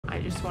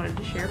just wanted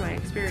to share my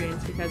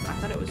experience because I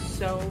thought it was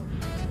so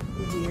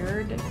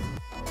weird.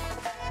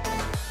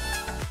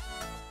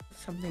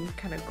 Something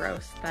kind of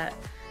gross that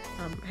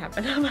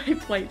happened on my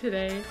flight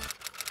today.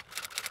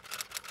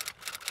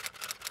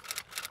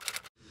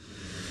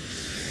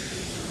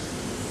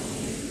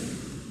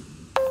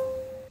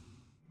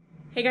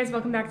 Hey guys,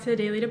 welcome back to the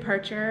daily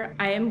departure.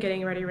 I am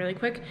getting ready really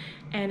quick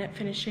and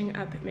finishing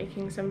up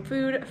making some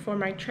food for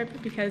my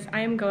trip because I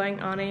am going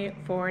on a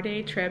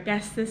 4-day trip.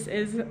 Yes, this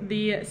is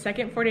the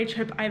second 4-day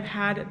trip I've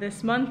had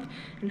this month,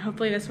 and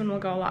hopefully this one will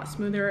go a lot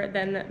smoother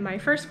than my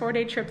first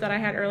 4-day trip that I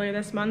had earlier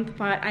this month.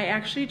 But I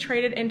actually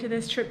traded into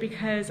this trip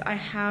because I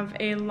have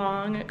a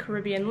long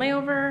Caribbean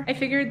layover. I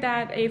figured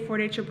that a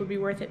 4-day trip would be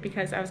worth it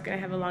because I was gonna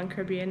have a long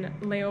Caribbean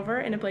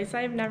layover in a place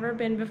I've never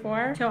been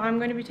before. So I'm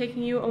going to be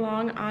taking you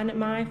along on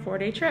my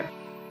 4-day trip.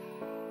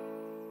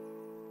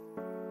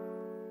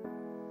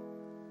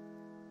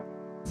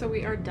 So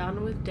we are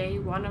done with day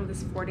 1 of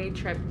this 4-day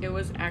trip. It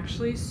was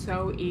actually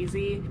so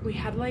easy. We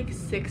had like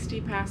 60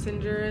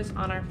 passengers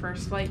on our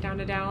first flight down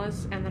to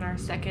Dallas, and then our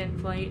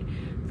second flight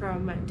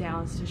from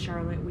Dallas to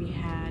Charlotte, we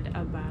had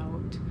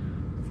about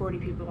 40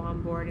 people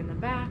on board in the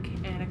back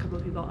and a couple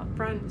of people up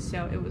front.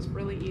 So it was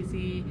really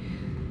easy.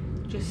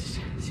 Just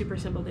super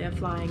simple day of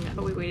flying,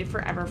 but we waited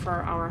forever for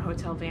our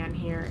hotel van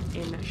here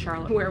in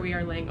Charlotte where we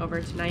are laying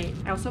over tonight.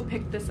 I also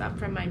picked this up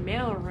from my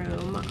mail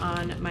room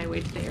on my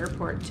way to the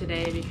airport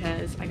today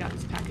because I got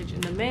this package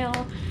in the mail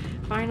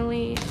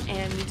finally,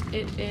 and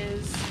it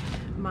is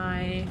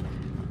my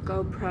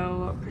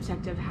GoPro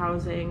protective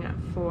housing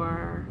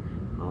for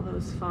all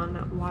those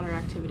fun water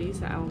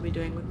activities that I will be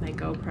doing with my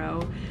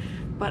GoPro.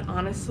 But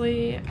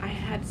honestly, I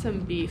had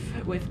some beef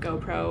with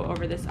GoPro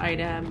over this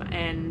item,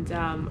 and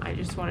I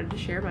just wanted to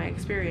share my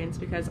experience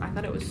because I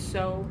thought it was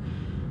so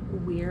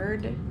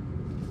weird,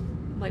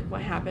 like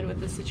what happened with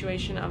the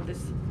situation of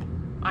this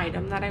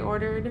item that I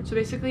ordered. So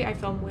basically I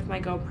film with my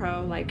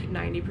GoPro like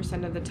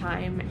 90% of the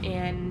time,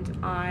 and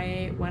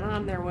I went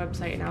on their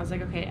website and I was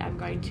like, okay, I'm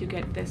going to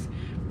get this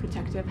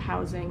protective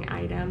housing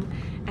item.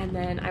 And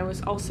then I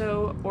was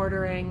also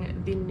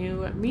ordering the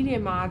new media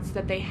mods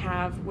that they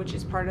have, which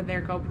is part of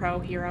their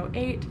GoPro Hero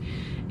 8,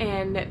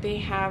 and they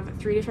have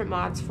 3 different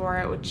mods for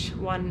it, which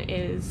one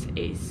is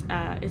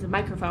a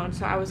microphone.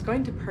 So I was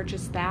going to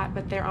purchase that,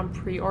 but they're on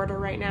pre-order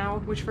right now,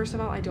 which first of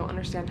all, I don't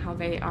understand how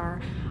they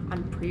are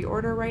on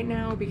pre-order right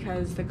now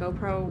because the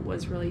GoPro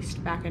was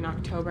released back in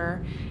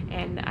October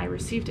and I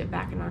received it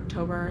back in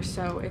October.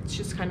 So it's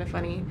just kind of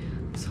funny.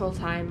 This whole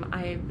time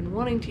I've been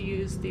wanting to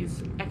use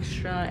these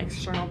extra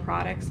external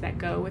products that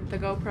go with the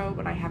GoPro,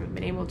 but I haven't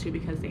been able to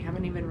because they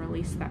haven't even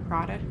released that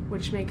product,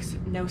 which makes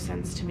no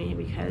sense to me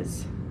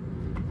because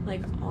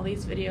like all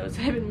these videos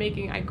I've been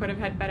making, I could have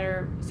had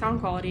better sound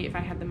quality if I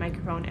had the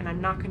microphone, and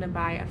I'm not going to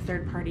buy a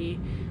third-party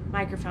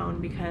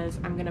microphone because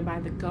I'm going to buy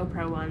the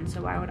GoPro one,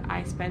 so why would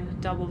I spend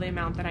double the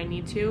amount that I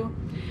need to?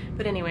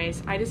 But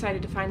anyways, I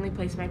decided to finally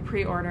place my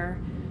pre-order,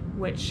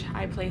 which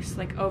I placed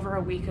like over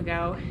a week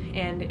ago,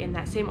 and in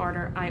that same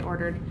order I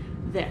ordered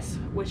this,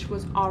 which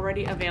was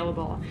already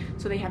available.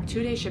 So they have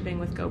 2-day shipping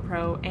with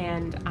GoPro,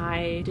 and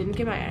I didn't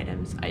get my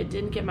items. I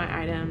didn't get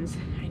my items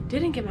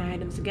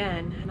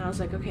again, and I was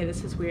like, okay,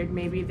 this is weird.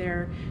 Maybe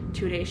their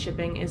 2-day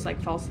shipping is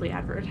like falsely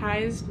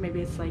advertised.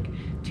 Maybe it's like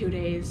 2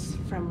 days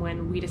from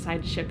when we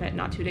decided to ship it,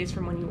 not 2 days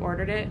from when you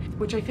ordered it,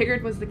 which I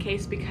figured was the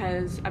case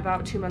because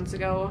about 2 months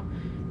ago,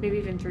 maybe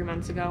even 3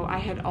 months ago, I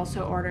had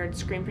also ordered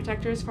screen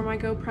protectors for my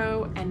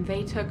GoPro, and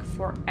they took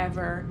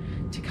forever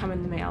to come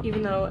in the mail,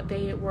 even though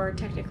they were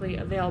technically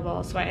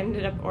available. So I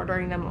ended up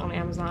ordering them on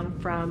Amazon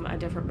from a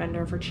different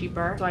vendor for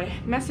cheaper. So I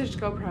messaged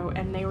GoPro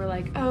and they were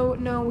like, oh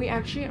no, we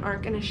actually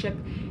aren't gonna ship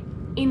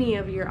any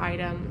of your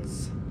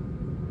items,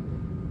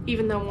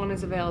 even though one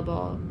is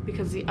available,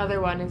 because the other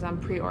one is on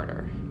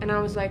pre-order. And I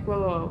was like, whoa,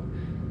 whoa,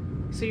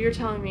 so you're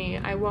telling me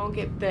I won't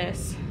get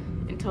this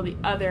until the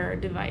other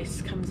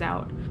device comes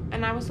out?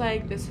 And I was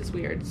like, this is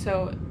weird.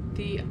 So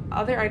the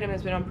other item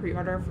has been on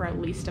pre-order for at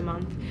least a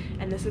month,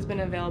 and this has been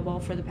available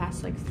for the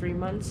past like 3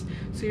 months.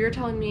 So you're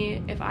telling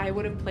me if I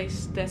would have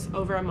placed this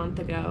over a month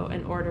ago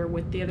and order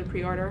with the other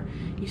pre-order,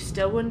 you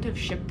still wouldn't have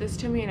shipped this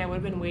to me and I would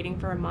have been waiting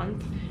for a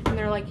month? And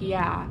they're like,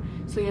 yeah,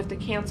 so you have to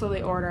cancel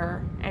the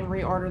order and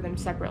reorder them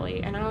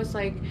separately. And I was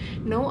like,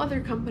 no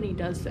other company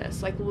does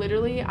this. Like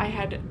literally I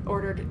had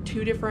ordered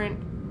 2 different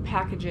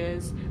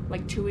packages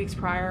like 2 weeks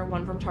prior,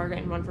 one from Target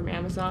and one from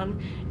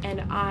Amazon, and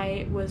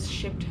I was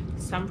shipped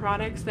some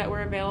products that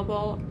were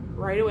available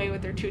right away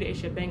with their 2-day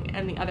shipping,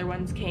 and the other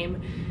ones came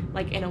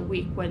like in a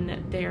week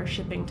when their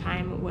shipping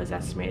time was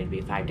estimated to be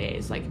 5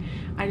 days. Like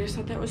I just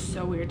thought that was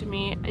so weird to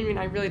me. I mean,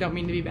 I really don't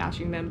mean to be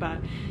bashing them, but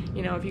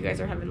you know, if you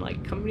guys are having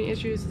like company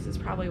issues, this is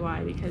probably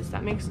why, because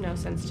that makes no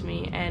sense to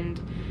me.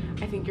 And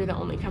I think you're the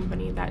only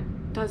company that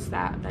does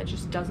that, that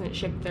just doesn't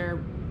ship their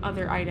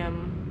other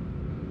item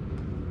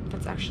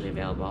that's actually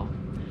available.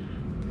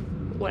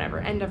 Whatever,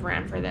 end of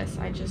rant for this.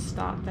 I just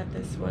thought that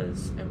this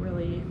was a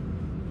really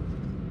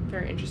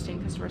very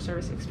interesting customer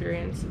service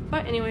experience.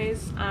 But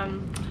anyways,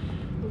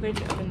 going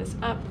to open this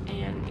up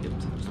and,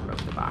 oops, I just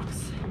broke the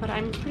box. But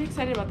I'm pretty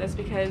excited about this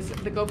because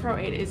the GoPro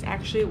 8 is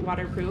actually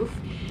waterproof,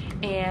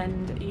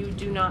 and you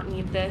do not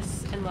need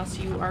this unless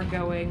you are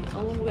going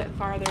a little bit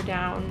farther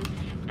down.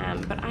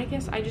 But I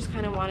guess I just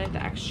kind of wanted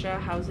the extra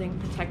housing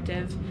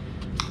protective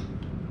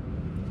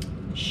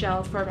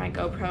shell for my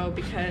GoPro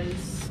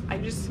because I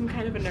just am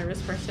kind of a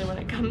nervous person when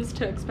it comes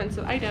to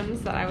expensive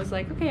items, that I was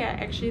like, okay, I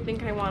actually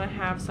think I want to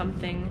have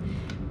something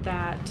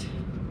that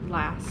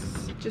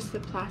lasts. Just the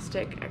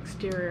plastic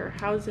exterior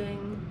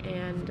housing,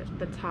 and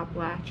the top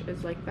latch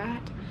is like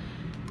that.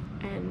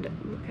 And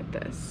look at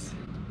this.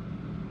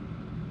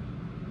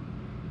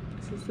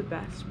 This is the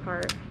best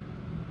part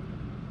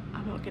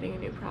about getting a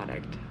new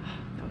product.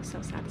 That was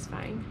so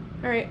satisfying.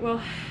 All right, well,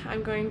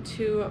 I'm going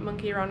to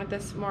monkey around with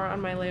this more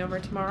on my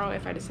layover tomorrow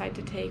if I decide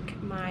to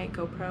take my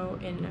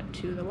GoPro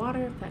into the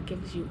water. If that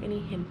gives you any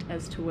hint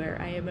as to where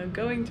I am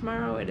going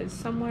tomorrow, it is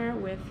somewhere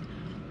with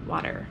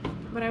water.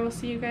 But I will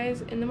see you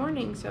guys in the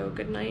morning. So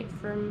good night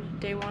from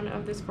day 1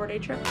 of this 4-day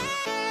trip.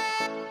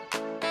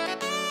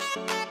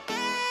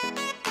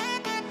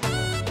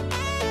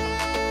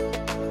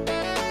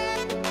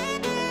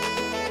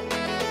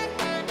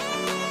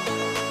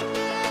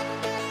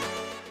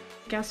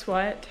 Guess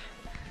what?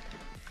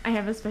 I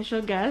have a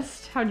special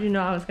guest. How'd you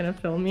know I was gonna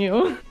film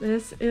you?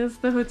 This is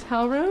the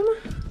hotel room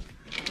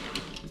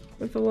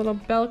with a little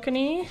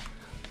balcony.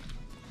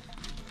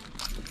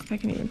 I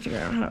can even figure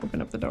out how to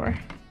open up the door.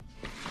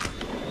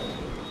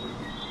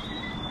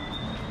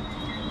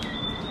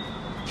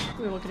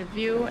 We will get a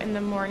view in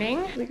the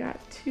morning. We got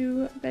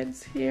 2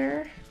 beds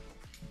here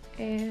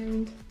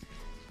and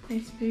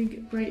nice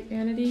big bright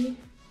vanity,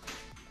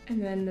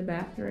 and then the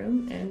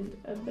bathroom and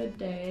a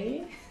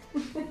bidet.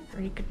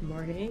 Very good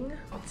morning.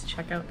 Let's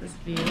check out this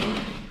view.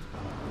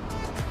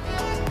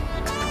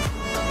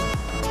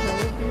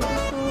 Very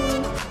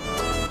beautiful.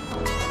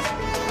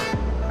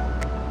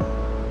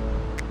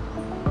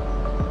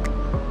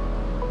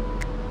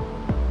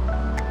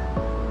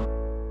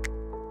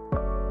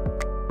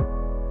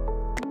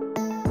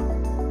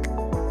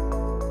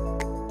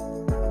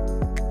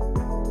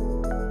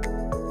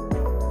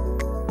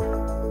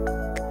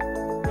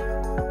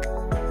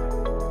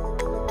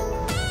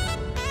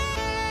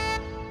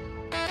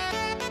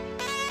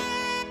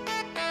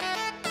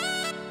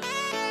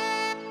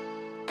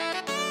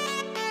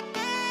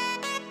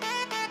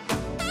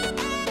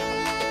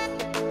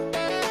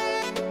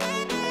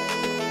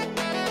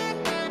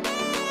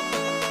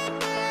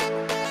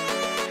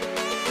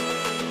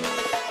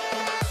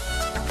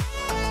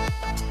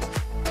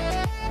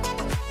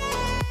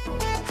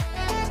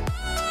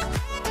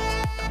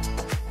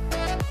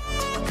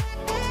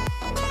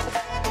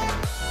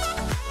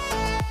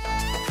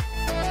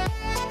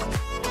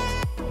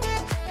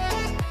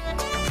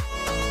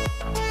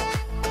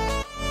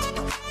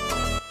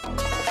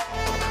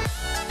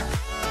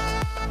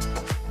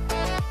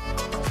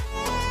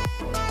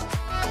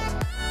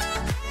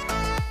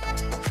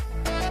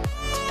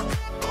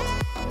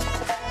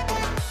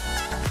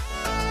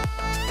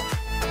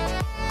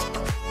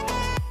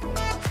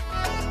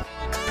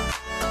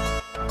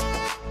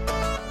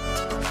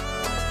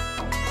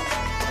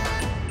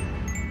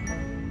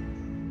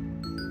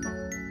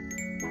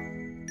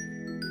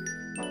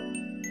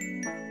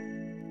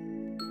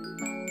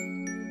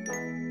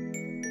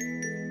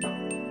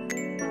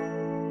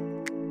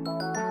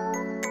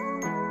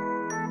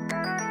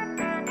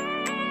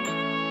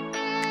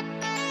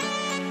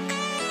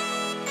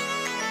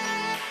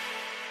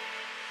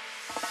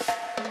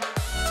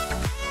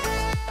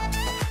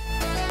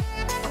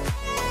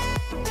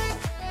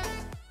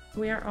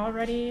 We are all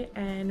ready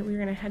and we're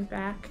gonna head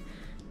back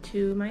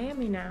to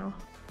Miami now.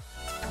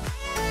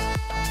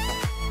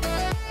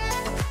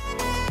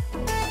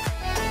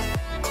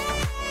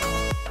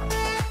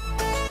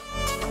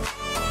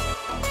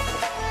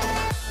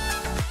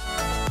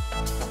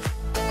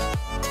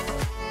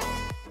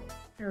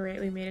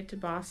 We made it to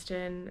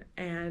Boston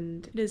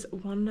and it is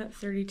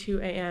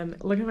 1:32 a.m.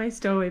 Look at my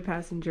stowaway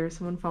passenger.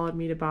 Someone followed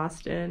me to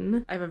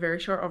Boston. I have a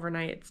very short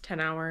overnight. It's 10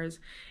 hours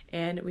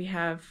and I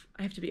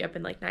have to be up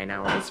in like 9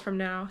 hours from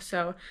now.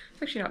 So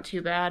it's actually not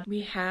too bad.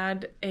 We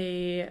had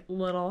a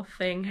little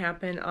thing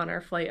happen on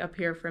our flight up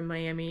here from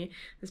Miami.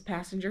 This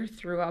passenger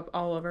threw up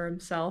all over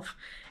himself.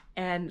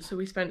 And so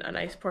we spent a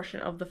nice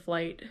portion of the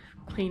flight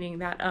cleaning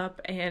that up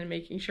and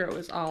making sure it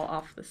was all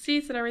off the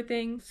seats and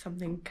everything.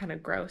 Something kind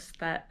of gross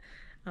that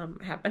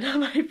happened on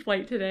my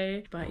flight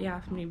today. But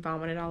yeah, somebody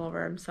vomited all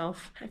over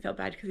himself. I felt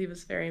bad because he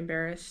was very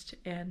embarrassed,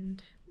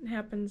 and it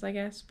happens, I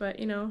guess, but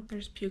you know,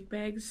 there's puke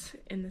bags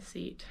in the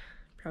seat.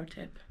 Pro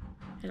tip.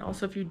 And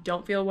also, if you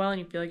don't feel well and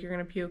you feel like you're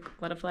gonna puke,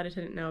 let a flight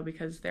attendant know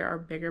because there are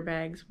bigger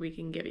bags we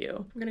can give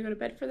you. I'm gonna go to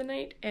bed for the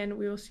night and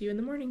we will see you in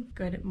the morning.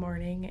 Good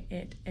morning.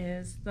 It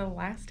is the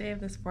last day of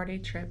this 4-day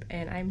trip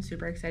and I'm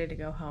super excited to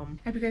go home.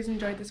 I hope you guys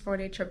enjoyed this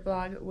 4-day trip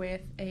vlog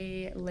with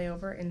a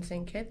layover in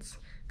St. Kitts.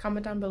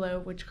 Comment down below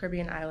which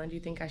Caribbean island you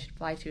think I should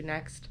fly to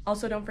next.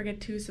 Also, don't forget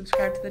to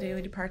subscribe to the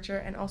Daily Departure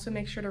and also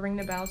make sure to ring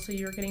the bell so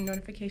you're getting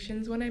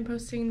notifications when I'm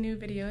posting new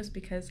videos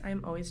because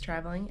I'm always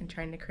traveling and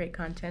trying to create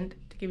content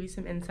to give you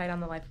some insight on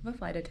the life of a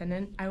flight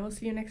attendant. I will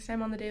see you next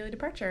time on the daily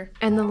departure.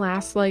 And the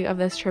last leg of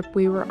this trip,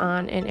 we were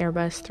on an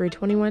Airbus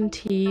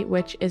 321T,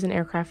 which is an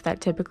aircraft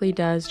that typically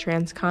does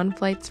transcon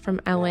flights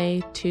from LA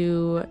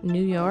to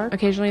New York.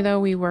 Occasionally though,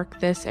 we work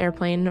this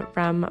airplane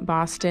from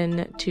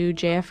Boston to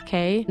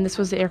JFK, and this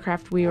was the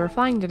aircraft we were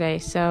flying today.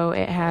 So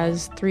it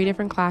has 3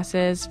 different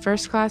classes: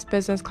 first class,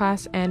 business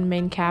class, and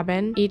main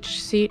cabin.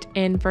 Each seat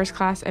in first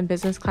class and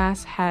business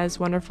class has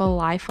wonderful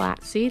lie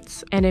flat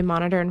seats and a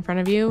monitor in front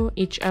of you.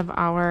 Each of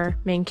our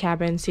main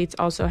cabin seats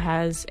also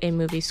has a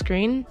movie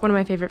screen. One of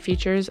my favorite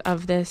features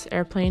of this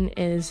airplane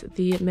is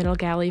the middle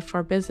galley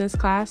for business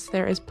class.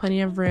 There is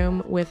plenty of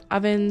room with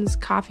ovens,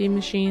 coffee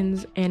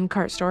machines, and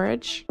cart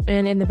storage.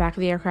 And in the back of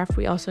the aircraft,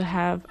 we also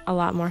have a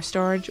lot more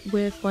storage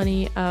with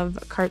plenty of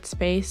cart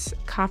space,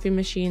 coffee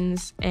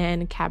machines,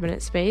 and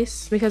cabinet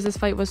space. Because this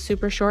flight was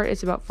super short,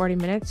 it's about 40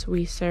 minutes,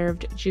 we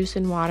served juice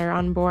and water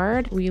on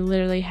board. We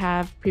literally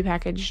have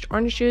prepackaged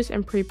orange juice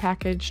and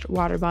prepackaged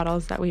water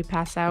bottles that we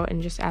pass out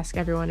and just ask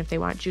everyone if they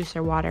want juice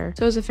or water.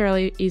 So it was a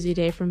fairly easy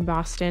day from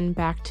Boston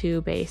back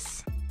to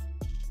base.